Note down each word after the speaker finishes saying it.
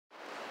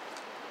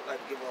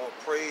give all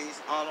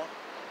praise, honor,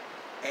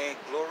 and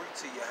glory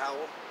to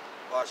Yahweh,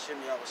 Hashem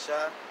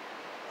Yahushai.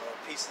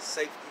 Peace and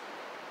safety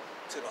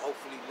to the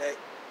hopefully elect,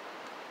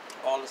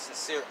 all the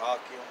sincere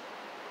Akim,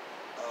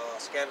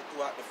 scattered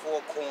throughout the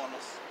four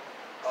corners,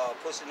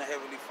 pushing the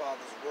Heavenly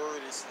Father's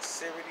word in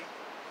sincerity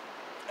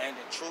and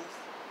in truth,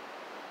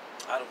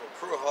 out of a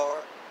pure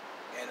heart.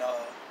 And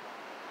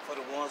for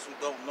the ones who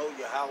don't know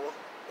Yahweh,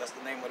 that's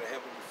the name of the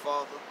Heavenly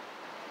Father,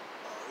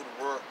 who the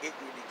world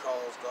ignorantly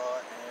calls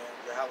God,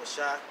 and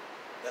Yahushai,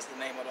 that's the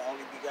name of the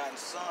only begotten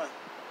Son,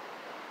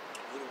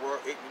 who the world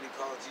ignorantly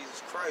calls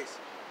Jesus Christ.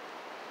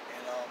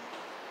 And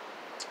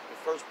the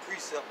first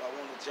precept I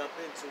want to jump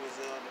into is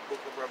the book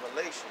of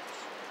Revelations,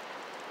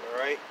 all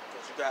right?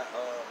 Because you got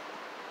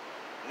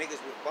niggas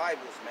with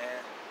Bibles,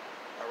 man,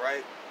 all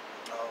right,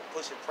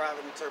 pushing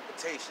private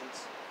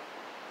interpretations,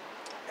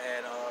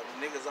 and the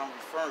niggas I'm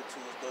referring to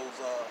is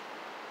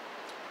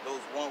those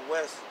One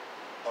West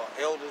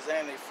elders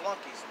and they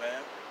flunkies,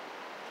 man,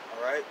 all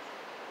right?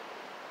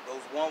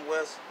 Those One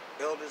West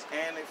elders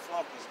and they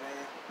flunkies,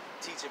 man,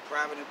 teaching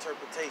private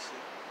interpretation,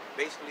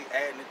 basically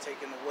adding and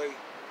taking away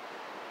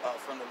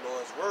from the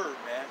Lord's word,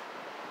 man.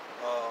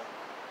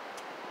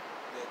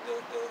 The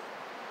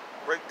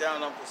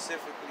breakdown I'm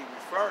specifically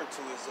referring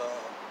to is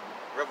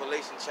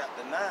Revelation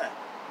chapter 9.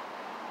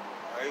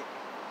 Alright?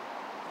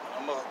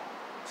 I'm going to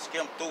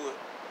skim through it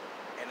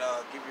and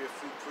give you a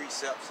few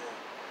precepts and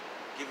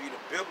give you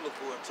the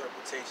biblical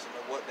interpretation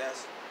of what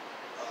that's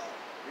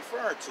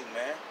referring to,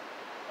 man.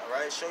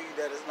 Alright? Show you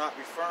that it's not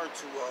referring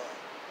to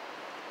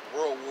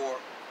World War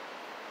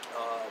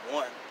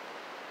I.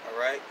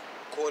 Alright?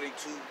 According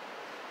to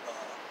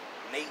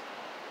Nate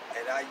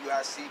at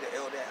IUIC, the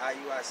elder at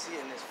IUIC,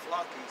 and his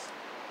flunkies,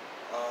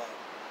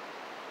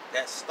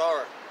 that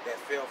star that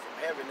fell from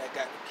heaven that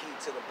got the key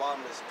to the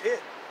bottomless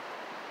pit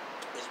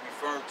is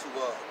referring to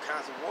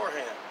Kaiser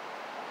Warham,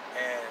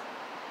 and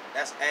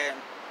that's adding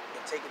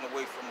and taking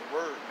away from the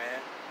word, man.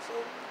 So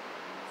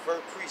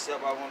first precept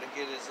I want to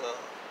get is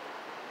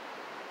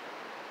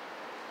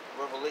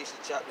Revelation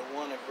chapter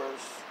 1 and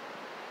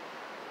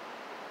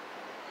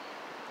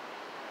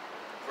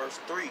verse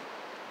 3.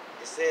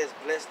 It says,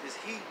 blessed is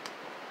he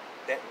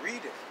that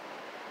readeth.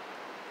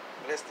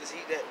 Blessed is he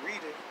that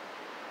readeth,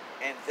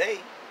 and they,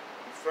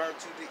 referring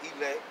to the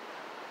elect,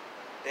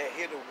 that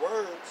hear the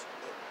words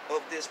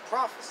of this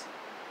prophecy.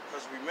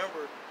 Because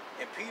remember,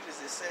 in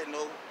Peter's it said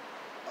no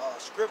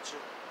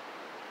scripture,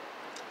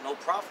 no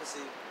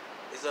prophecy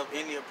is of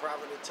any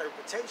private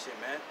interpretation,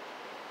 man.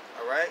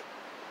 All right?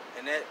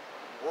 And that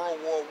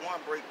World War I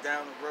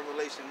breakdown of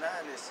Revelation 9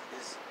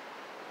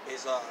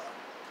 is a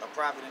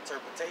private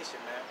interpretation,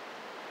 man.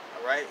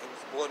 All right? It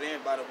was brought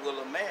in by the will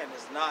of man.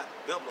 It's not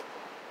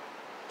biblical.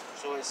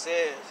 So it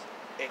says,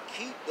 and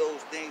keep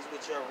those things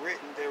which are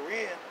written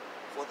therein,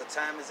 for the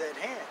time is at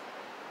hand.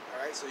 All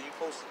right? So you're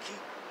supposed to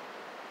keep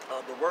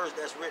the words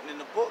that's written in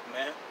the book,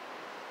 man.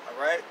 All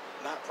right?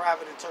 Not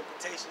private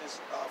interpretations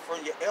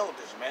from your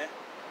elders, man.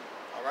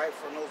 All right?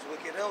 From those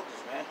wicked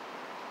elders, man.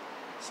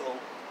 So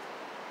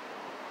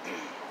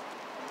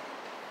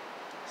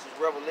this is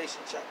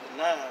Revelation chapter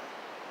 9. I'm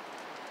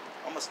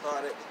going to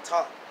start at the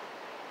top.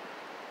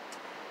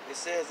 It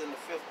says, in the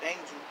fifth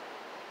angel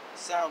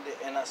sounded,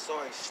 and I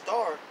saw a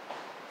star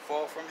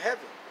fall from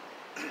heaven.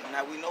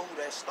 Now we know who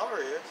that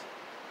star is.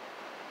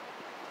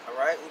 All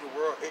right? Who the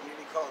world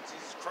ignorantly called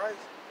Jesus Christ.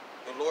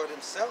 The Lord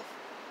himself.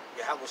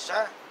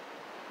 Yahushai.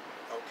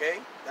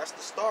 Okay? That's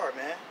the star,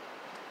 man.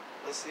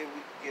 Let's see if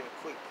we can get a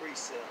quick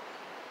precept.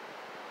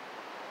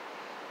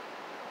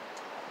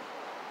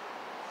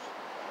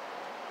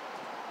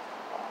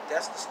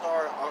 That's the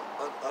star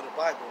of the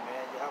Bible,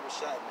 man.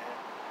 Yahushai, man.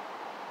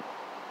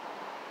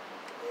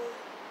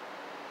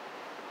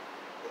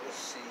 Let's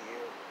see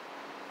here.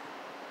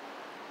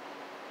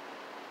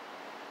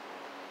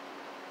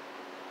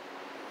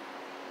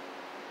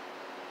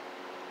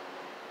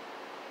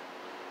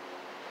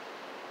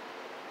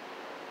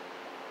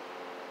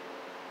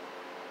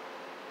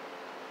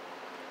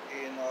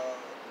 In the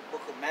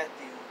book of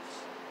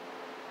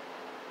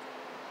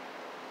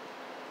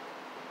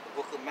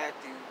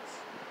Matthew,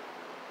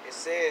 it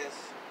says,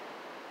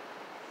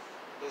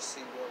 let's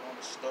see where I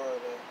want to start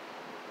at.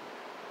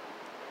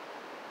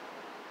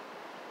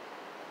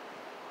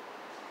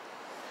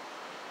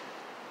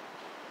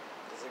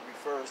 Because it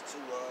refers to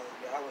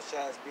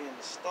Yahushua as being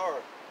the star.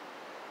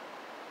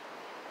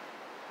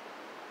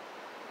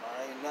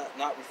 Alright,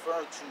 not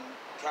referring to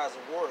Kaiser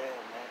Warham,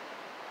 man.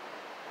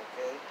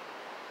 Okay?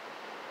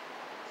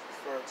 It's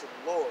referring to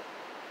the Lord.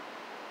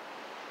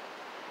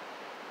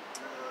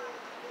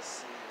 Let's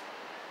see.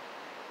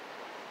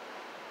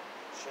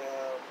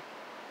 Child.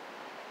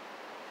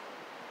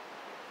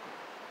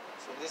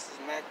 So this is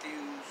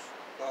Matthew's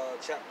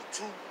chapter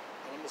 2. And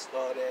I'm gonna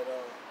start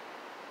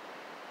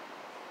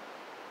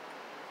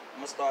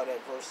at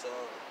verse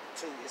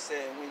 2. It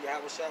said, when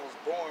Yahushua was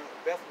born in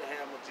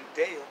Bethlehem of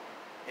Judea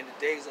in the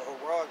days of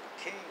Herod the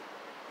king,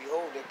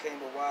 behold, there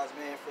came a wise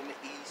man from the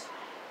east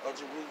of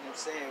Jerusalem,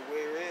 saying,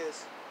 where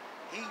is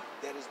he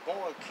that is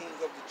born King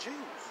of the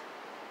Jews?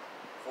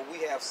 For we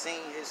have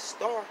seen his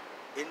star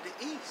in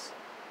the east.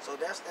 So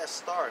that's that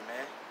star,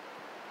 man.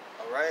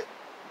 All right,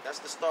 that's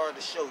the star of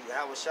the show.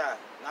 Yahweh Shai,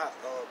 not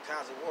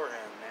Kaiser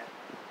Warham, man.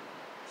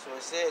 So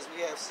it says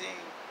we have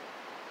seen.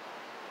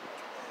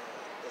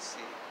 Let's see.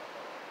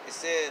 It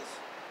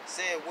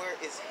said, where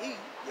is he,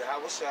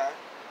 Yahweh Shai,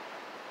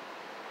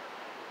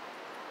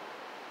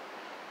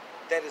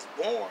 that is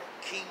born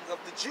King of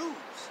the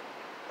Jews?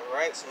 All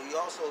right, so he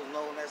also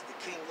known as the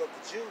King of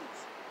the Jews.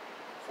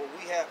 For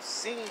we have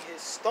seen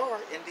his star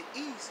in the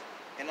east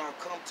and are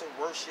come to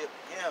worship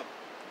him.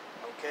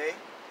 Okay,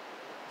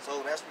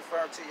 so that's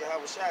referring to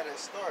Yahweh Shai, that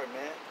star,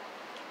 man.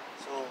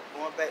 So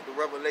going back to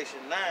Revelation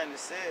 9, it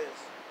says,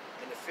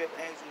 and the fifth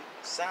angel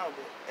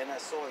sounded, and I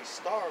saw a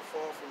star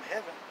fall from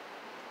heaven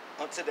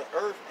unto the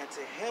earth, and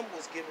to him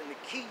was given the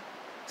key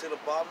to the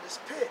bottomless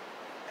pit.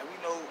 And we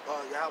know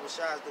Yahweh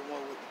Shai is the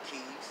one with the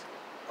keys.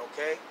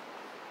 Okay,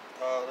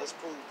 let's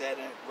prove that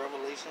in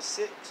Revelation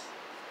 6.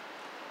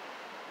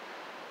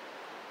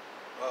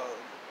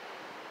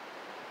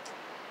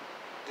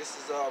 This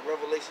is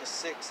Revelation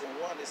 6 and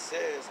 1. It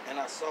says, and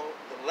I saw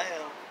the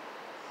Lamb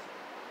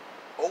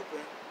open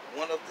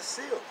one of the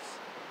seals.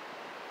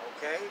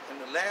 Okay, and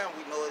the Lamb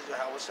we know is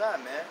Yahweh Shai,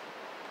 man.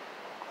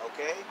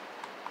 Okay,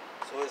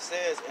 so it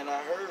says, and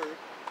I heard,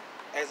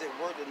 as it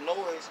were the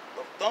noise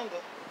of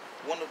thunder,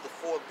 one of the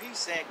four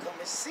beasts saying, come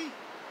and see.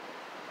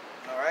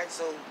 All right,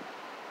 so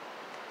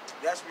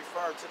that's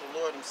referring to the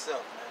Lord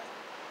himself, man.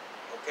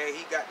 Okay,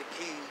 he got the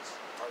keys.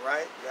 All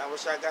right, Yahweh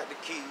Shai got the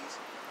keys,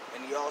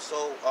 and he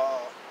also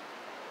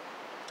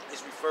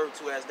is referred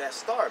to as that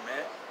star,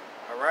 man.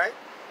 All right.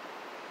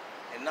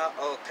 And not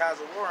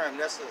Kaiser Warham,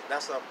 that's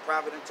a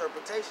private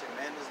interpretation,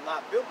 man. It's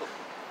not biblical.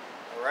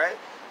 All right?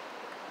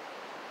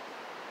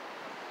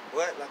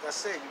 But, like I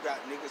said, you got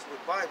niggas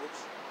with Bibles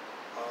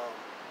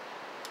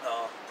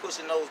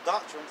pushing those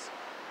doctrines,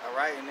 all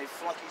right? And they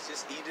flunkies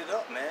just eat it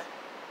up, man.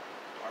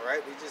 All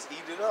right? They just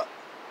eat it up.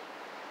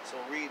 So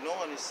reading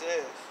on, it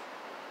says,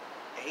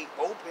 and he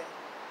opened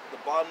the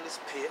bottomless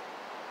pit,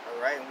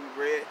 all right? And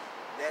we read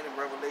that in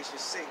Revelation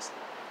 6.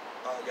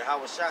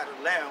 Yahweh Shai,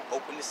 the Lamb,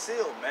 opened the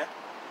seal, man.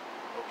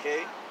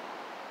 Okay,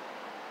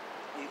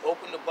 he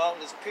opened the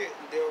bottomless pit,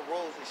 and there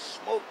arose a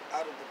smoke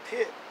out of the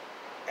pit,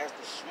 as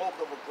the smoke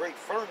of a great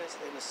furnace,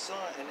 and the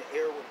sun and the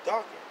air were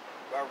darkened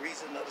by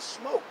reason of the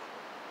smoke.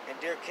 And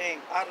there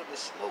came out of the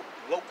smoke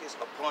locusts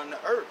upon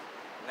the earth.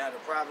 Now, the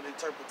private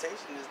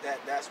interpretation is that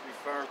that's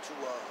referring to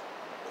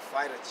the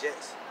fighter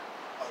jets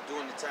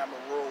during the time of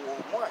World War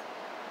I.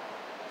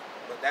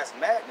 But that's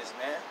madness,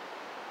 man.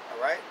 All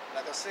right,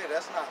 like I said,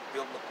 that's not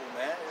biblical,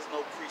 man. There's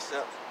no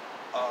precepts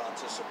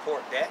to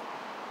support that.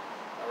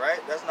 All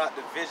right, that's not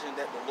the vision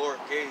that the Lord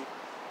gave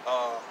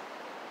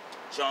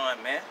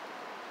John, man.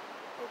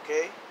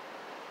 Okay,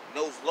 and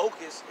those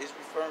locusts is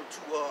referring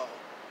to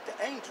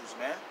the angels,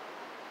 man.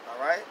 All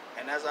right,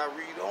 and as I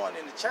read on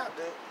in the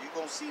chapter, you're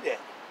gonna see that.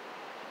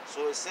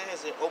 So it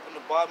says, it opened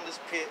the bottomless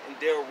pit, and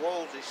there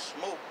arose a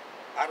smoke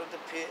out of the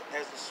pit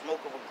as the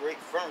smoke of a great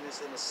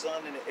furnace, and the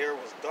sun and the air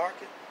was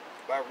darkened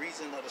by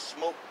reason of the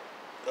smoke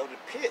of the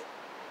pit.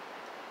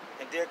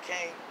 And there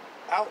came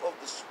out of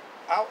the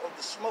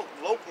smoke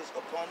locusts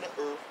upon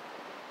the earth,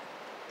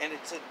 and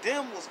to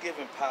them was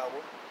given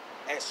power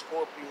as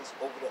scorpions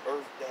over the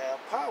earth to have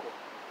power.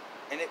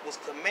 And it was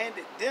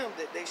commanded them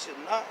that they should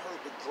not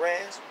hurt the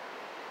grass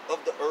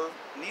of the earth,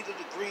 neither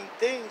the green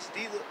things,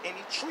 neither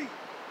any tree,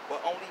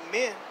 but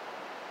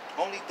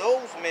only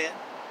those men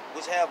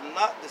which have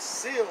not the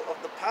seal of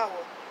the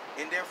power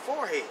in their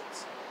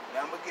foreheads.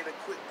 Now I'm going to get a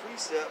quick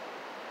precept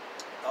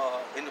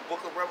in the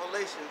book of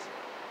Revelations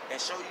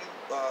and show you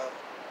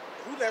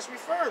who that's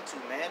referred to,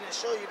 man, and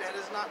show you that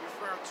it's not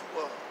referring to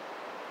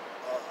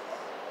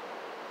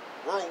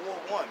World War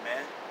I,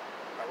 man.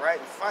 All right,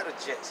 and fighter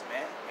jets,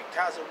 man, and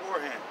Kaiser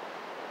Warham.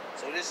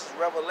 So this is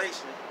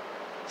Revelation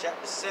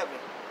chapter 7,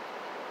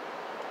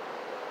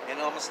 and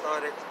I'm gonna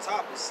start at the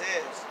top. It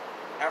says,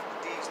 after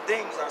these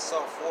things I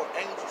saw four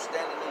angels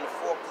standing on the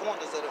four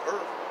corners of the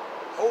earth,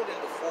 holding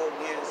the four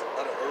winds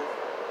of the earth,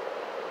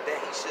 that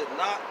he should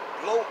not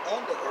blow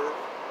on the earth,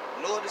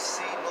 nor the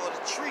sea, nor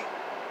the tree.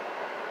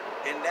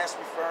 And that's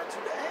referring to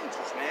the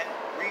angels, man.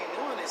 Reading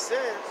on, it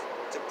says,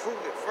 to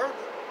prove it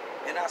further,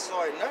 and I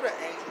saw another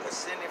angel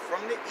ascending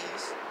from the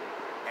east,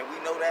 and we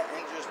know that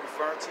angel is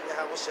referring to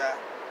Yahweh Shai.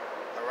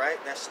 All right,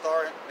 that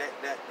star in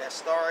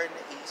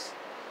the east,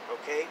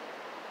 okay,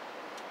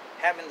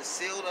 having the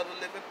seal of the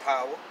living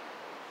power,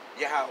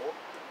 Yahweh,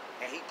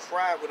 and he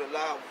cried with a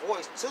loud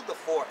voice to the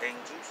four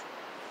angels,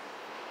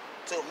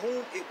 to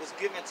whom it was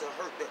given to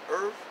hurt the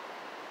earth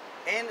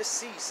and the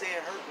sea,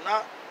 saying, hurt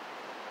not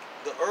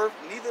the earth,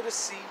 neither the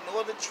sea,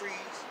 nor the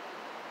trees,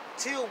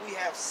 till we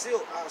have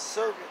sealed our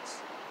servants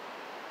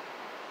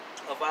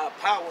of our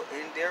power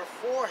in their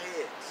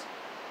foreheads.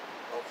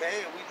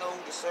 Okay, and we know who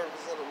the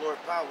servants of the Lord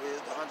power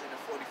is, the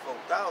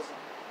 144,000.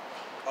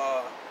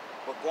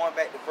 But going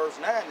back to verse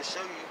 9 to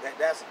show you that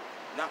that's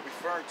not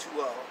referring to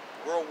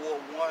World War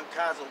I,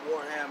 Kaiser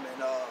Warham,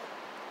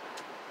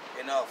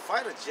 and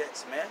fighter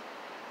jets, man.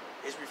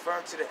 It's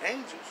referring to the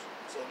angels.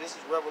 So this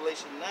is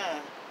Revelation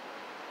 9,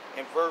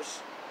 in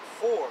verse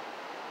 4,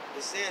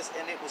 it says,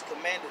 and it was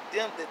commanded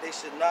them that they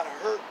should not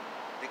hurt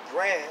the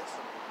grass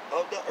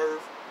of the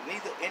earth,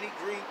 neither any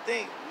green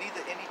thing,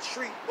 neither any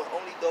tree, but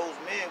only those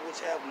men which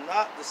have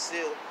not the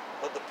seal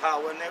of the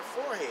power in their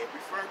forehead,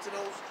 referring to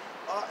those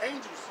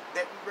angels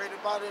that we read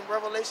about in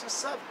Revelation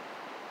 7.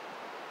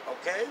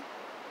 Okay?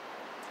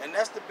 And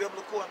that's the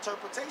biblical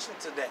interpretation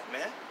to that,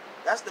 man.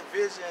 That's the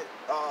vision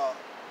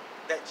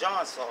that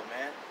John saw,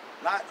 man.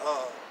 Not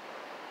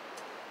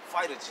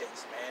fighter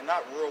jets, man.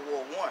 Not World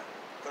War I.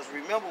 Because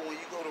remember, when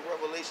you go to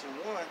Revelation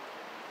 1,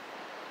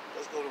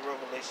 let's go to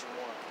Revelation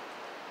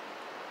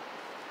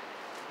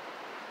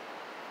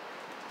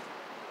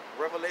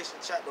 1. Revelation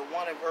chapter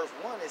 1 and verse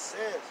 1, it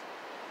says,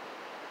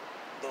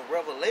 the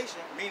revelation,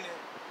 meaning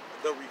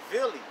the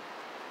revealing,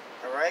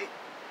 all right?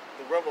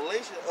 The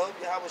revelation of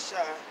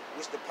Yahushua,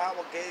 which the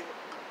power gave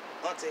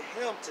unto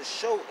him to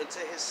show unto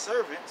his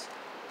servants,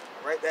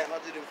 all right, that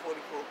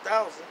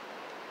 144,000,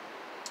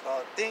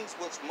 things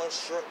which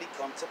must shortly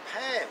come to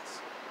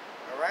pass,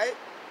 all right?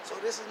 So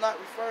this is not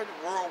referring to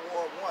World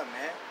War I,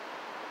 man.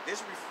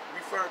 This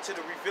referring to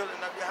the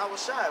revealing of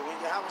Yahushua, when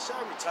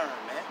Yahushua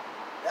returned, man.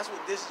 That's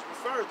what this is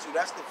referring to.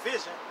 That's the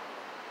vision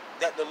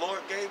that the Lord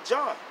gave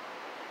John.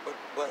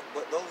 But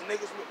those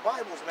niggas with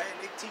Bibles, man,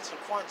 they teaching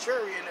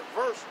contrary in the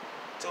verse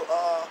to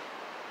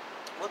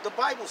what the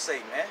Bible say,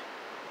 man.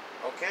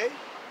 Okay?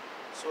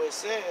 So it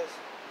says,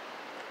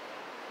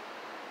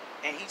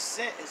 and he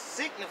sent and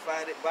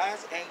signified it by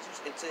his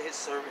angels into his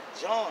servant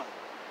John.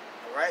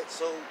 All right?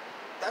 So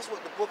that's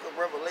what the book of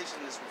Revelation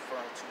is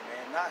referring to,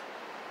 man. Not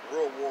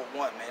World War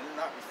I, man. They're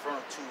not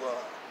referring to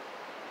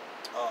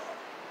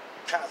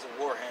Kaiser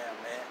Warham,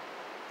 man,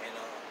 and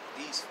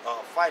these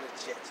fighter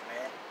jets,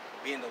 man,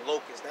 being the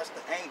locusts. That's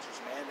the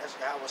angels, man. That's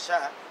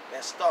Yahushua,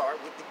 that star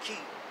with the key,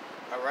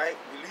 all right,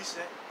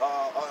 releasing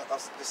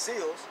the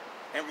seals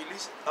and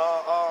releasing,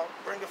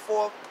 bringing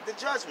forth the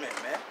judgment,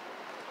 man.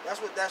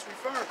 That's what that's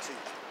referring to.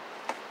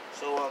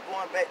 So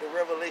going back to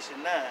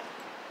Revelation 9.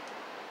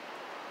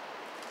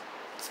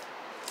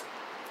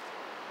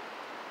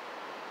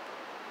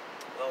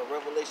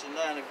 Revelation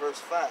 9 and verse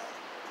 5.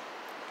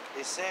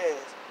 It says,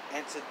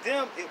 and to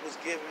them it was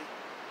given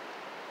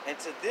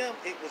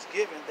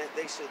that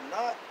they should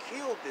not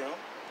kill them.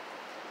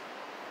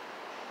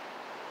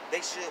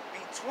 They should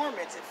be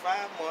tormented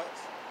 5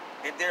 months,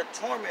 and their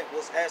torment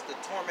was as the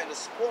torment of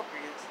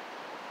scorpions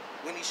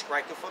when he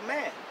striketh a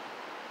man.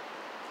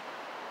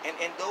 And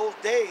in those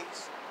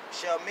days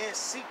shall men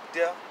seek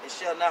death, and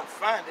shall not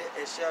find it,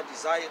 and shall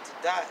desire to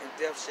die, and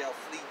death shall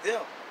flee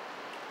them.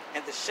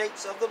 And the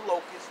shapes of the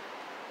locusts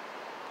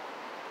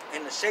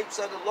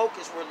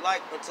were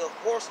like unto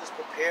horses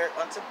prepared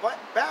unto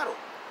battle.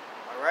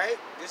 All right?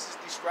 This is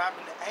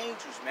describing the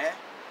angels, man.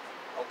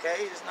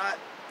 Okay? It's not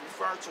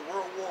referring to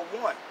World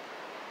War I.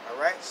 All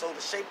right? So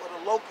the shape of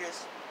the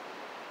locust,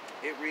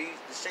 it reads,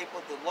 the shape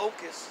of the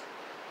locusts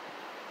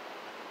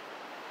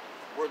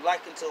were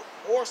like unto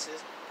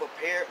horses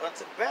prepared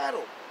unto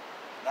battle.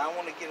 Now I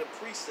want to get a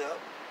precept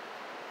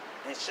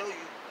and show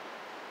you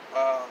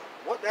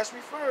what that's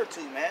referred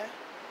to, man.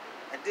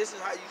 And this is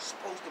how you're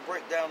supposed to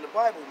break down the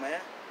Bible,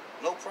 man.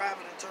 No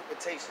private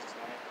interpretations,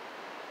 man.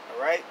 All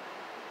right?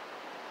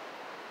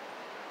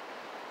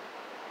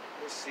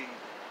 Let's see.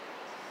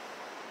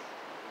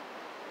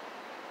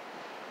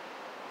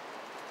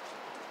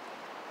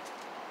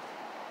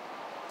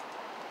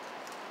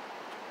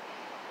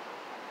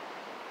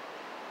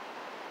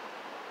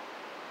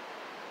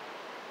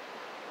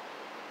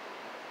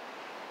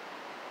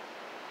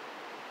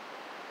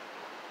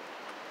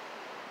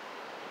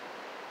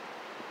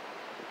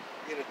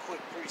 Get a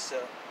quick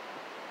precept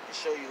and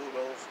show you who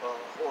those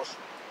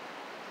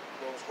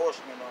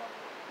horsemen are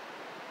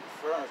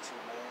referring to,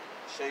 man.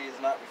 Show you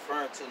it's not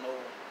referring to no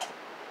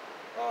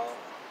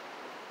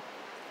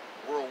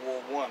World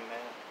War I,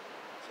 man.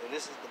 So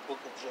this is the book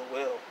of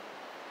Joel.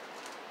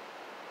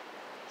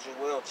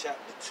 Joel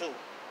chapter 2. And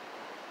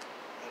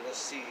let's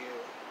see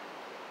here.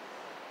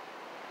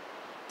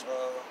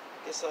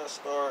 Guess I'll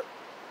start.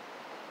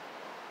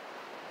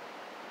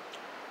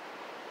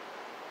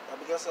 I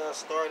guess I'll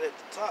start at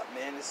the top,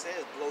 man. It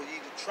says, blow ye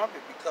the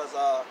trumpet, because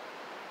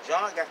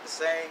John got the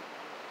same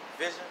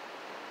vision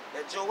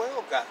that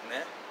Joel got,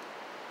 man.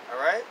 All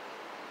right?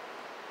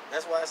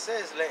 That's why it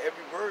says, let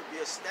every word be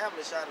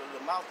established out of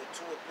the mouth of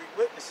 2 or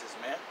 3 witnesses,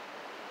 man.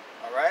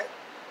 All right?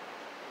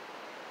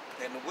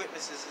 And the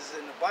witnesses is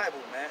in the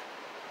Bible, man.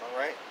 All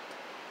right?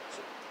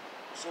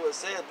 So it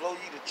says, blow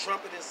ye the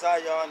trumpet in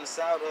Zion, and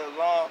sound the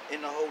alarm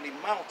in the holy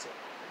mountain.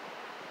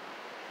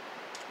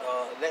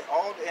 Let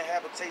all the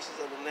inhabitations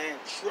of the land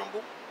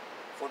tremble,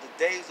 for the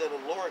days of the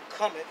Lord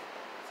cometh,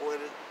 for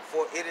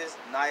it is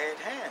nigh at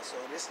hand. So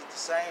this is the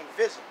same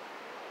vision.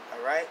 All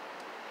right?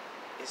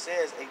 It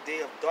says a day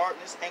of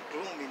darkness and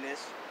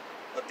gloominess,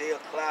 a day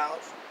of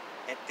clouds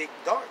and thick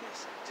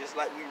darkness, just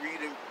like we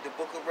read in the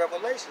book of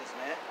Revelations,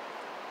 man.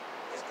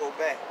 Let's go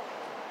back.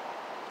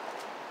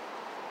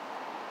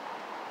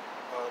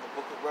 The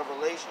book of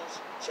Revelations,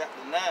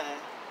 chapter 9,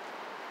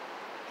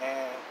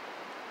 and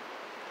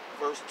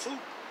verse 2.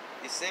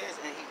 It says,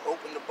 and he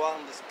opened the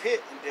bottomless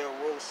pit, and there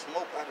arose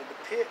smoke out of the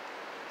pit,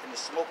 and the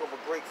smoke of a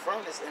great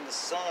furnace, and the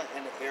sun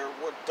and the air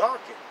were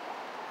darkened.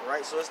 All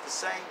right, so it's the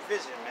same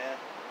vision, man.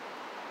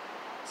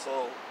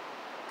 So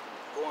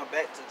going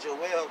back to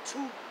Joel 2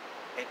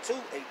 and 2,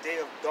 a day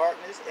of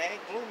darkness and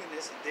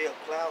gloominess, a day of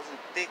clouds and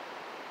thick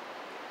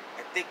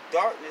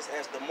darkness,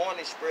 as the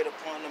morning spread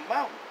upon the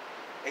mountain.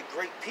 A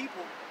great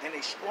people and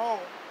a strong,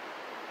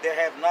 there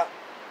have not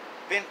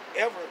been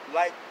ever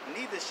like,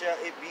 neither shall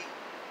it be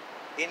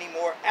any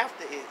more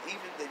after it,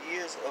 even the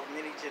years of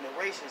many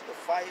generations. The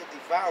fire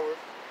devoureth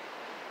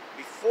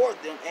before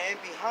them,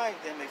 and behind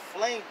them a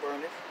flame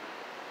burneth.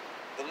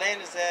 The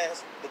land is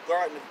as the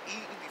garden of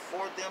Eden,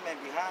 before them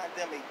and behind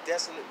them a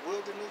desolate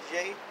wilderness,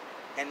 yea,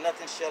 and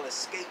nothing shall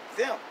escape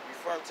them.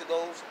 Referring to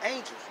those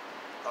angels,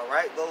 all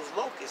right, those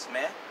locusts,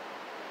 man.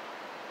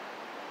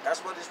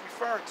 That's what it's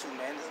referring to,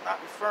 man. It's not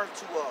referring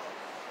to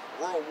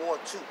World War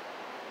II,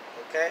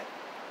 okay?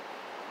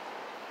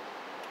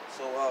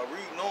 So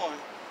reading on,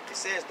 it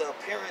says the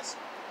appearance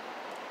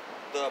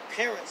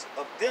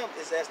of them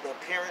is as the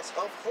appearance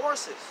of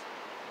horses,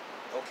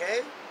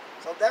 okay?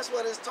 So that's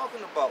what it's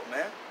talking about,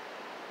 man.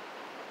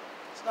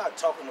 It's not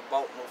talking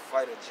about no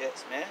fighter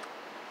jets, man,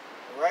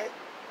 all right?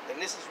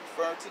 And this is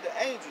referring to the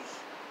angels.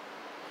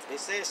 It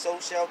says, so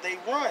shall they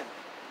run.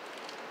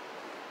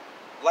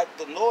 Like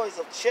the noise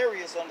of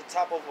chariots on the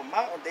top of a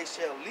mountain, they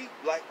shall leap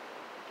like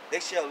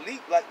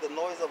the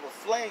noise of a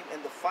flame,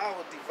 and the fire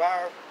will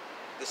devour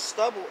the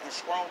stubble, and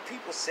strong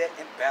people set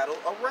in battle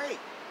array.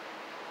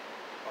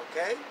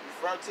 Okay,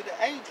 referring to the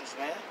angels,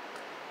 man.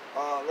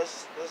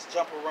 Let's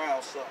jump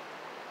around some.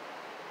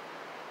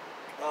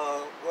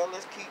 Well,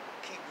 let's keep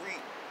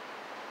reading.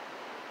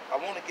 I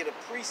want to get a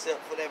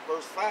precept for that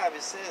verse 5.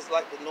 It says,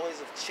 like the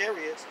noise of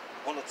chariots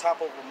on the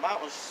top of a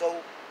mountain,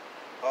 so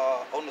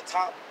on the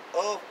top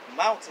of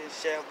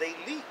mountains shall they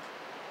leap.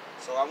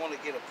 So I want to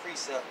get a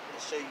precept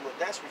and show you what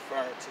that's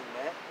referring to,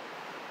 man.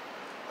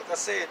 Like I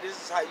said, this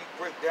is how you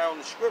break down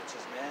the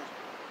scriptures, man.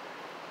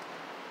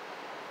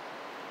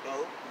 You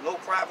know, no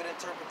private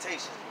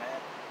interpretations, man.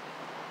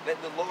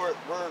 Let the Lord's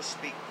word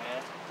speak,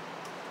 man.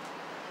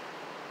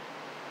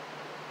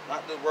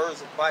 Not the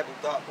words of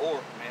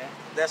Bible.org, man.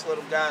 That's where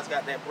them guys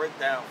got that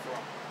breakdown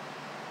from.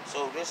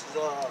 So this is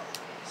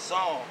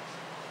Psalms.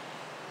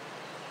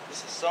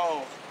 This is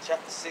Psalms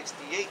chapter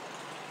 68.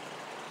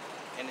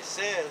 And it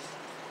says,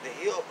 the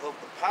hill of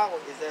the power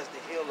is as the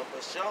hill of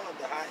Bashan,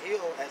 the high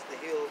hill as the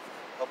hill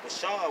of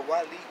Bashan.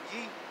 Why leap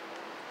ye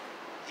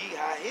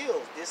high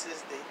hills? This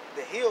is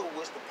the hill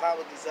which the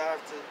power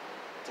desires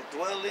to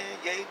dwell in.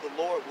 Yea, the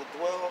Lord will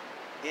dwell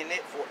in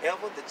it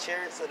forever. The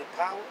chariots of the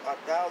power are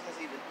thousands,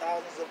 even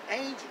thousands of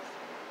angels.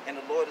 And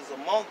the Lord is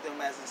among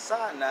them as in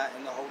Sinai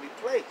in the holy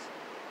place.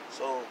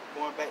 So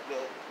going back to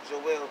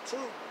Joel 2.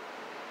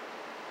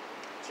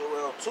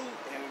 Joel 2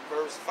 in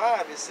verse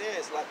 5, it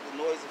says, like the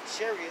noise of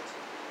chariots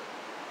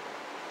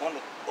on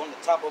the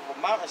top of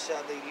a mountain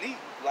shall they leap,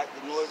 like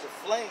the noise of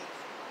flames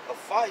of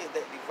fire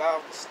that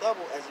devour the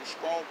stubble, as a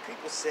strong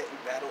people set in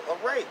battle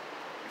array.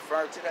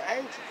 Referring to the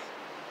angels.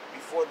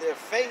 Before their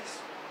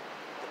face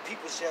the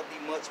people shall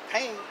be much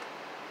pain.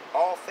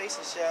 All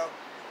faces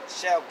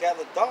shall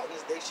gather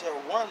darkness. They shall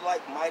run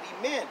like mighty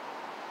men.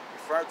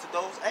 Referring to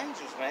those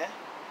angels, man.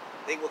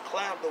 They will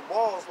climb the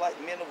walls like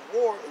men of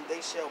war, and they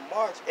shall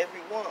march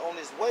every one on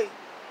his way.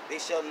 They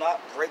shall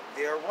not break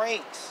their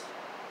ranks.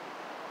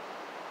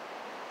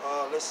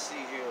 Let's see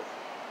here.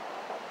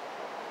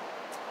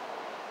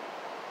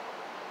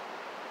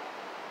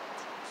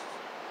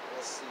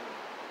 Let's see.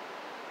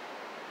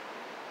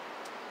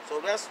 So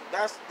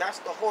that's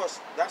the horse.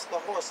 That's the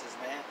horses,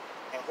 man,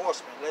 and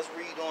horsemen. Let's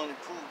read on and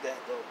prove that,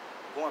 though.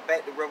 Going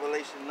back to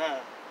Revelation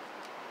 9,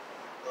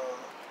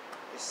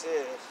 it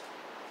says,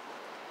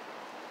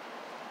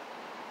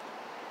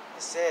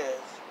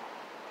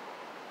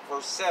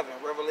 verse 7,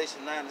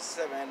 Revelation 9 and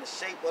 7, and the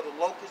shape of the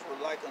locusts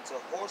were like unto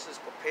horses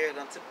prepared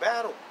unto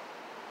battle.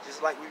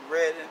 Just like we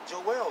read in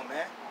Joel,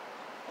 man.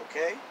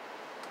 Okay?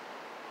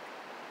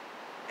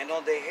 And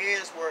on their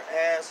heads were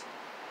as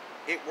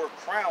it were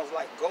crowns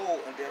like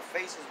gold, and their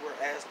faces were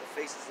as the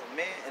faces of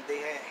men, and they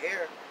had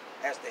hair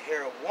as the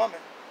hair of woman,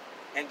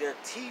 and their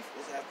teeth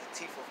was as the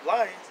teeth of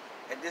lions.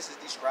 And this is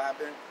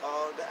describing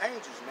the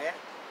angels, man.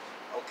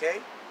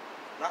 Okay?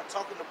 Not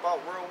talking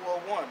about World War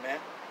I, man.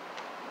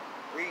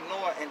 Reading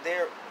on, and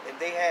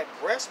they had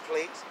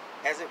breastplates,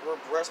 as it were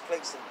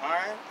breastplates of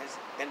iron,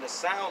 and the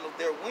sound of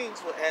their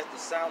wings was as the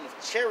sound of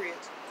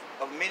chariots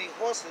of many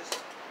horses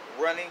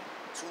running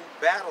to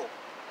battle.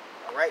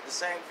 All right, the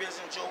same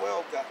vision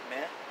Joel got,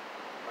 man.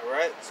 All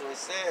right, so it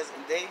says,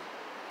 and they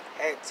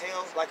had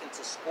tails like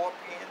unto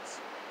scorpions,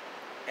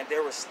 and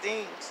there were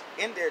stings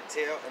in their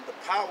tail, and the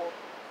power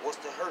was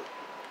to hurt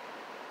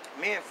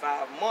men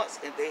 5 months,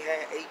 and they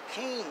had a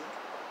king.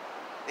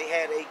 They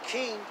had a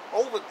king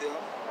over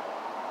them,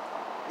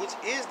 which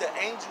is the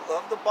angel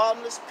of the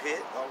bottomless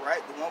pit. All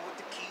right, the one with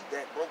the key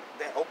that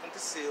opened the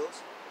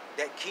seals.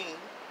 That king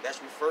that's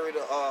referred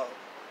to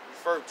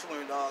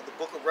in the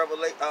book of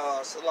Revelation,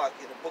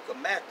 the book of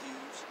Matthew,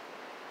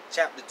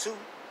 chapter 2.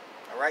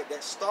 All right,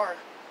 that star,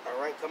 all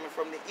right, coming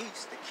from the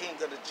east, the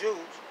king of the Jews.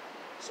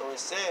 So it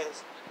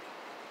says,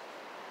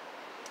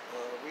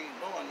 reading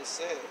on, it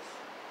says,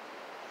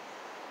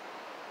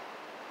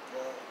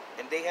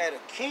 and they had a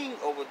king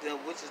over them,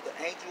 which is the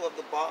angel of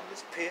the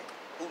bottomless pit,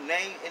 whose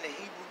name in the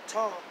Hebrew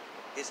tongue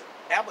is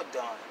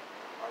Abaddon.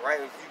 All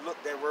right, if you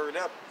look that word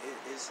up,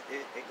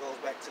 it goes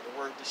back to the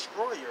word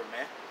destroyer,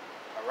 man.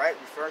 All right,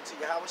 referring to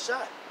Yahweh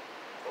Shai.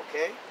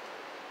 Okay?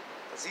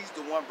 Because he's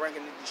the one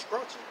bringing the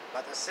destruction.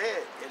 Like I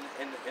said,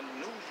 in the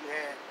news you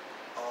had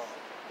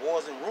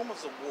wars and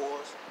rumors of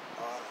wars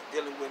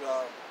dealing with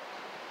the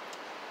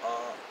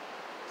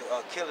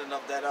killing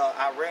of that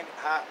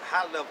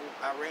high-level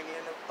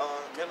Iranian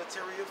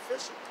military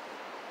official.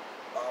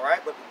 All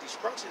right, but the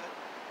destruction,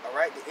 all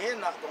right, the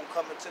end not going to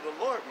come until the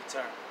Lord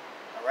return.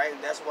 All right,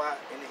 and that's why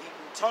in the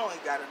Hebrew tongue he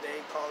got a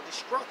name called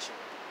destruction.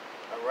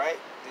 All right,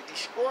 the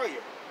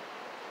destroyer.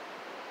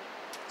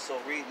 So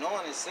reading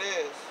on, it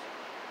says,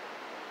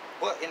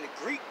 but in the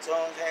Greek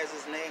tongue has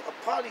his name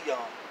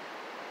Apollyon.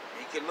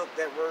 You can look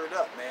that word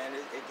up, man.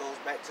 It goes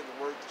back to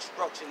the word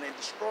destruction and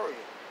destroyer,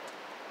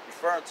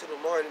 referring to the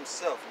Lord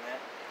himself, man.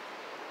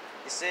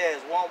 It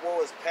says, one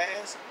woe is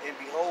past, and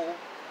behold,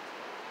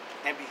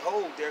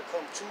 there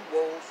come two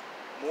woes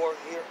more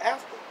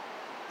hereafter.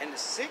 And the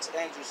sixth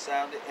angel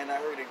sounded, and I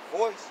heard a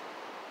voice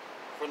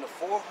from the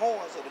four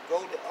horns of the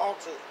golden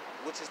altar,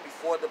 which is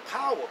before the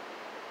power,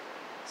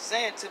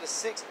 saying to the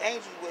sixth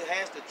angel which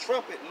has the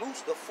trumpet,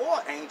 loose the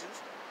four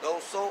angels,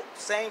 those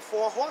same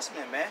four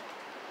horsemen, man.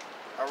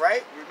 All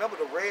right, remember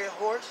the red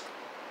horse.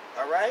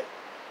 All right,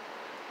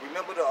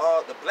 remember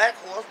the black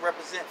horse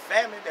represent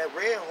famine. That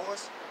red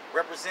horse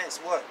represents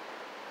what?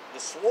 The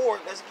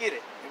sword. Let's get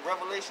it in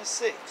Revelation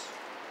 6.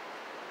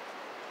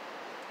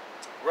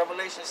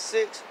 Revelation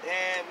 6,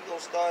 and we're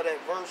gonna start at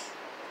verse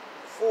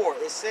 4.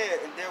 It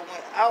said, and there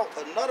went out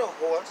another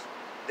horse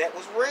that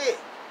was red.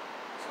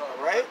 All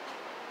right.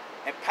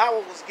 And power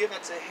was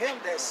given to him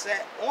that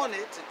sat on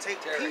it to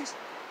take peace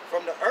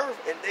from the earth,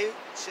 and they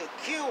should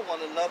kill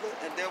one another,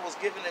 and there was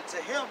given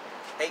unto him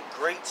a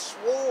great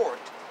sword.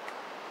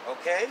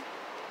 Okay?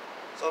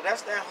 So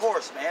that's that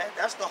horse, man.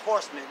 That's the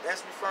horseman.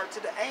 That's referring to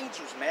the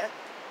angels, man.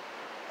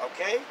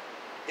 Okay?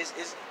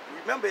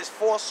 Remember, it's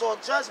four sore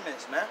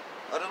judgments, man,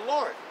 of the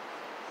Lord.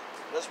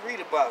 Let's read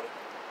about it.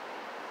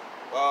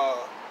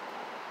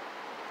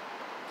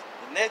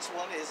 The next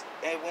one is,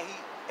 and when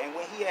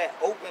he had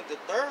opened the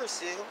third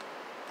seal,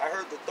 I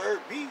heard the third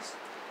beast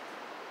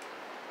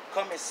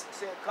come and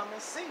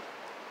see.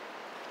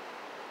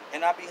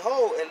 And I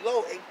behold, and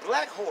lo, a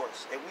black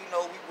horse. And we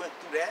know we went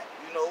through that,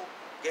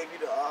 gave you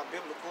the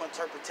biblical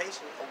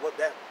interpretation of what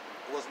that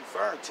was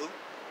referring to.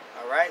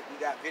 All right, we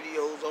got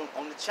videos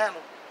on the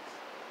channel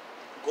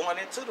going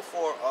into the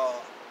four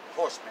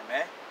horsemen,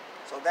 man.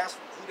 So that's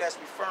who that's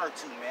referring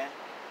to, man.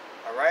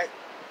 All right,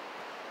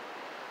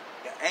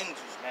 the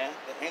angels, man,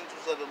 the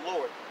angels of the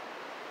Lord.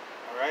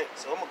 All right,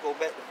 so I'm gonna go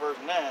back to verse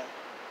 9.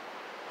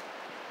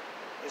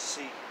 Let's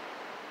see.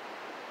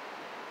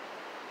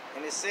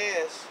 And it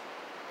says,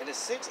 and the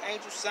sixth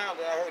angel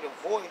sounded, I heard a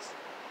voice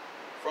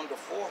from the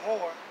four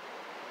horn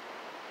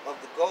of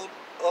the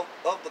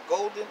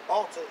golden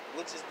altar,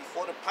 which is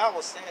before the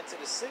power, saying to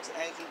the sixth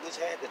angel which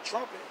had the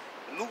trumpet,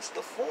 loose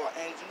the four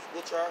angels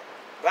which are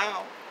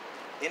bound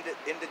in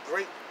the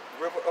great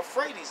river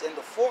Euphrates. And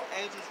the four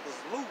angels was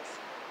loose,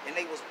 and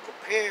they was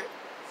prepared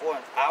for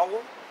an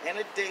hour and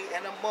a day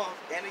and a month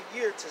and a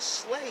year to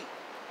slay.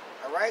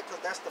 All right,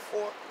 because that's the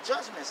four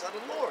judgments of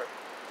the Lord.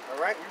 All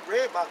right, we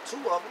read about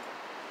two of them.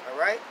 All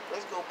right,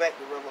 let's go back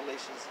to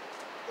Revelation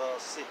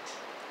 6.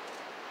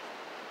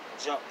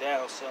 Jump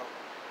down some.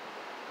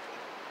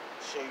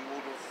 Show you who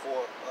the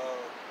four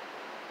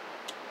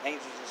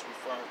angels is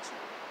referring to.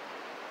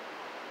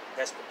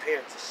 That's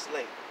prepared to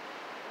slay.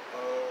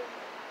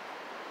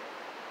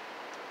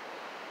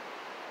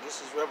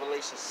 This is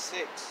Revelation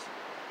 6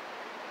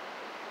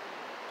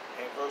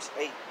 and verse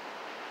 8.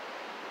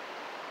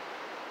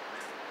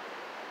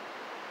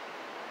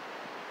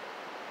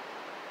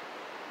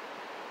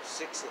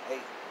 And 8.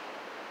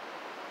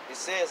 It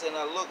says, and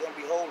I looked, and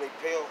behold, a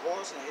pale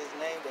horse, and his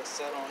name that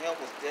sat on him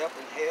was Death,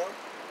 and hell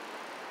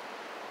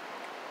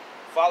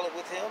followed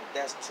with him.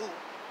 That's 2.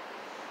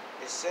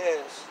 It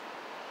says,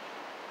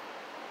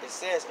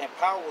 and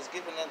power was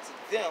given unto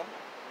them,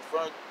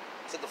 referring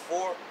to the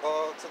four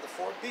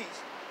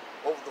beasts,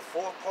 over the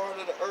four part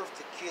of the earth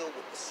to kill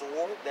with the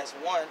sword. That's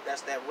 1.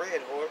 That's that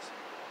red horse.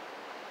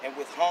 And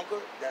with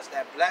hunger. That's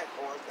that black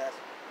horse. That's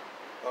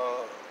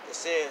it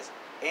says,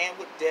 and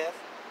with death.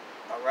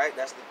 All right,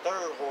 that's the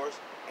third horse,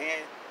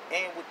 and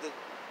with the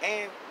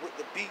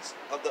beasts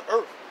of the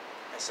earth.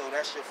 And so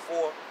that's your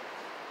four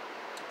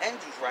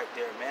angels right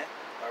there, man.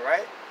 All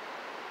right,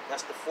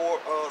 that's the four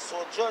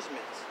sore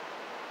judgments.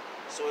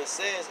 So it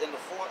says, and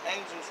the four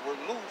angels were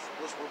loose,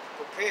 which were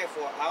prepared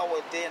for an hour,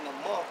 a day, and a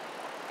month,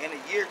 and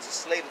a year to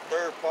slay the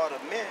third part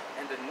of men.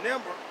 And the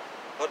number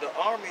of the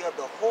army of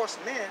the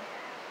horsemen,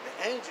 the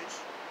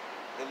angels,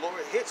 the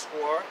Lord hit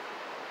squad,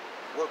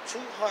 were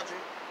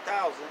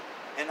 200,000.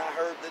 And I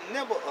heard the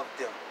number of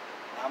them.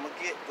 I'm going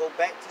to go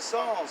back to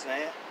Psalms,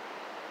 man.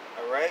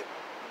 All right?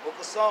 The book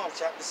of Psalms,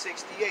 chapter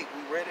 68.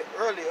 We read it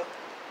earlier.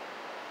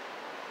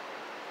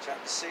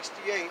 Chapter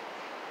 68.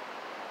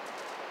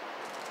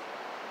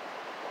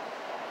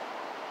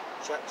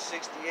 Chapter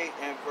 68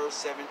 and verse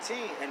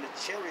 17. And the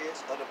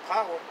chariots of the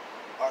power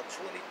are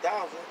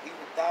 20,000,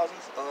 even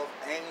thousands of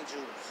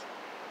angels.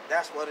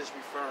 That's what it's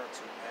referring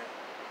to, man.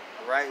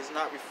 All right? It's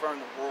not referring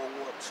to World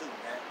War II,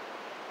 man.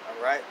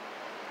 All right?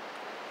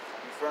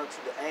 Referring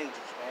to the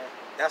angels, man.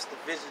 That's the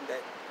vision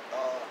that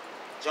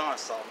John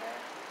saw, man.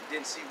 He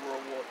didn't see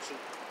World War II.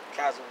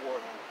 Kaiser War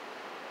him.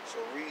 So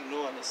reading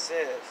on, it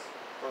says,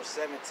 verse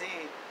 17,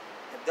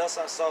 and thus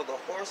I saw the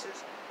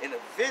horses in a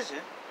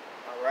vision,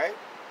 all right?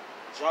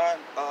 John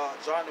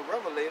the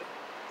Revelator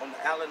on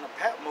the island of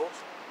Patmos,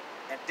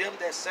 and them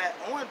that sat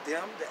on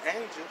them, the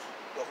angels,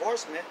 the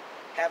horsemen,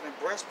 having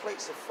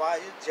breastplates of fire,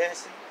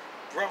 jacinth,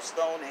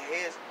 brimstone, and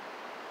heads,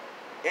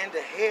 and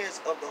the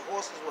heads of the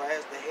horses were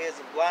as the heads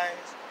of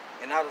lions,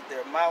 and out of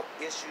their mouth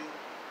issued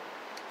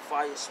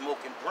fire, smoke,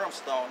 and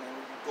brimstone. And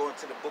when you go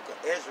into the book of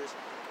Ezra,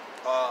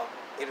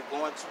 it'll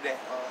go into that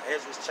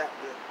Ezra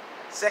chapter,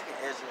 2nd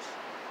Ezra,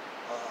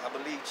 I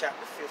believe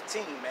chapter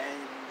 15, man.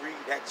 You read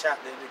that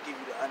chapter, it'll give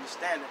you the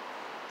understanding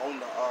on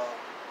the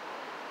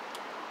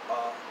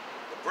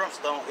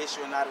brimstone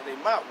issuing out of their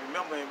mouth.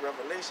 Remember in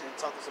Revelation, it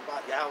talks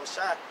about Yahweh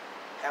Shai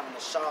having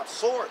a sharp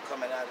sword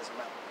coming out of his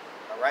mouth.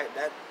 All right,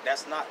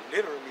 that's not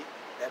literally.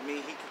 That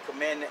means he can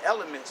command the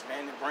elements,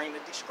 man, and bring the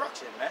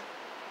destruction, man.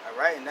 All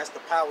right, and that's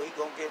the power he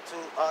gonna give to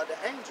the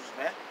angels,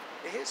 man,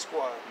 the hit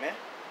squad, man.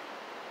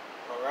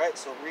 All right,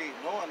 so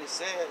reading on, it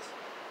says,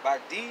 by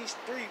these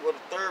three were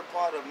the third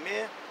part of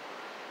men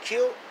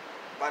killed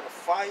by the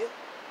fire,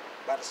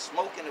 by the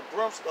smoke and the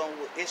brimstone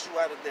will issue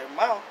out of their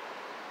mouth.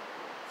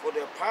 For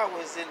their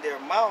power is in their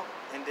mouth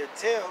and their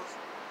tails,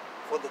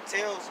 for the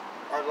tails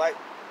are like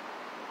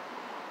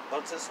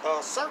unto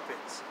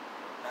serpents.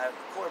 Now,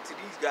 according to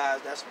these guys,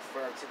 that's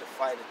referring to the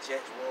fighter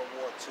jets, World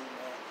War II,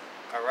 man.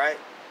 All right?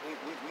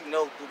 We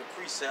know through the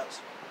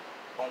precepts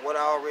on what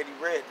I already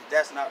read that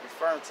that's not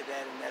referring to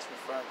that, and that's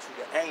referring to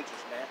the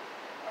angels, man.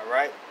 All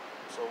right?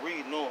 So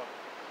reading on.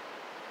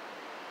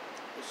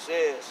 It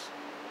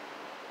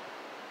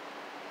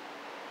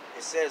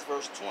says,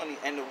 verse 20,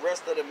 and the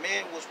rest of the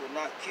men which were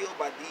not killed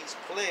by these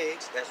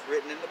plagues, that's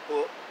written in the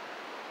book,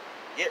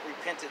 yet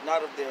repented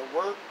not of their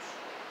works,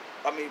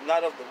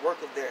 not of the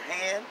work of their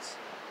hands,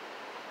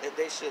 that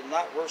they should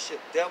not worship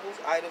devils,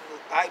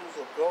 idols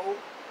of gold,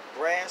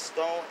 brass,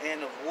 stone,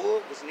 and of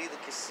wood, which neither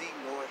can see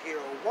nor hear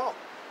or walk.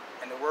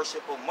 And the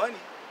worship of money,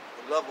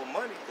 the love of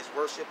money, is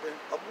worshiping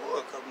of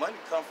wood, because money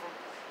comes from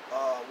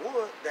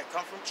wood that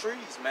come from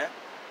trees, man.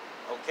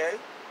 Okay?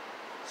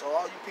 So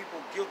all you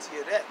people guilty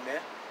of that,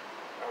 man.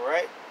 All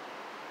right?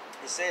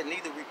 It said,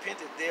 neither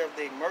repented they of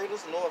their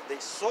murders, nor of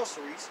their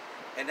sorceries.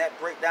 And that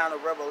breakdown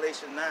of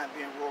Revelation 9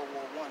 being World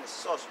War I is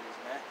sorceries,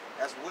 man.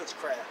 That's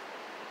witchcraft.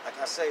 Like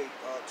I say,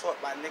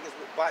 taught by niggas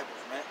with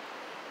Bibles, man.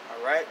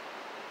 All right?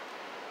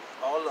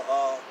 All the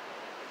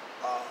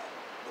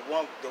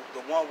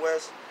one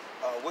where's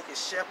wicked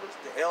shepherds,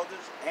 the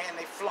elders, and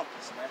they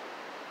flunkies, man.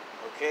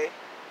 Okay?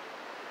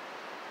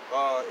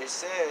 It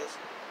says,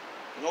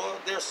 nor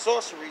their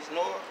sorceries,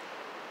 nor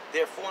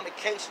their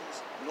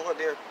fornications, nor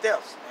their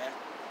thefts, man.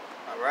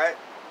 All right?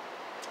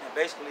 And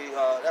basically,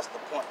 that's the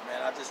point,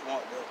 man. I just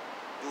want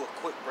to do a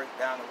quick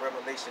breakdown of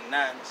Revelation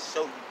 9 to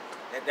show you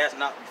that that's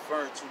not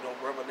referring to no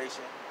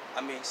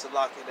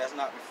Salakia, that's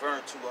not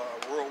referring to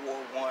World War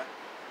I.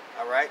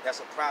 All right? That's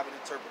a private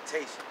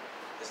interpretation.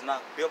 It's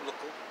not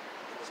biblical.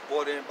 It was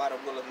brought in by the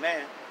will of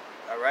man.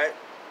 All right?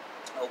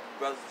 I hope you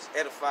brothers was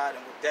edified.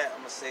 And with that,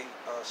 I'm going to say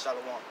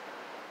shalom.